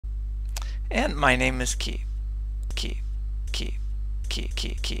And my name is Keith. Keith.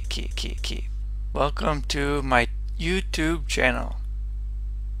 Welcome to my YouTube channel.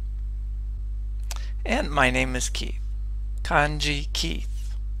 And my name is Keith. Kanji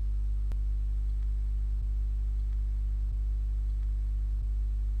Keith.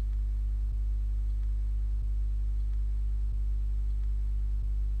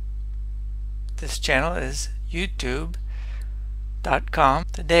 This channel is youtube.com.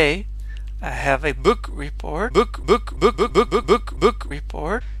 Today I have a book report. Book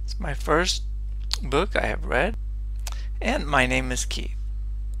report. It's my first book I have read. And my name is Keith.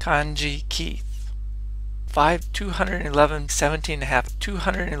 Kanji Keith. 211, 17 and a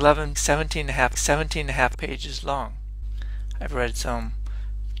half pages long. I've read some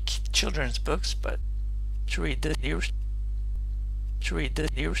children's books, but to read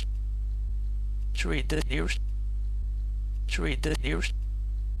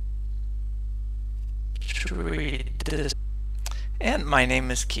this, and my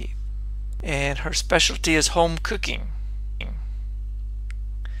name is Keith, and her specialty is home cooking.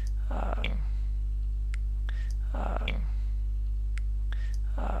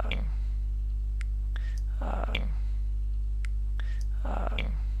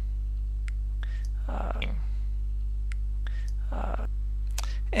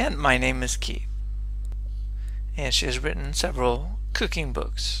 And my name is Keith, and she has written several cooking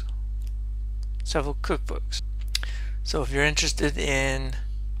books, several cookbooks. So if you're interested in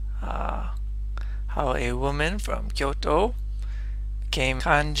how a woman from Kyoto became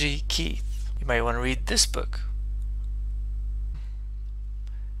Kanji Keith, you might want to read this book.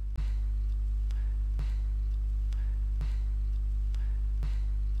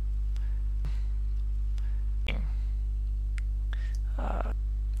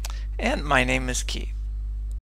 And my name is Keith.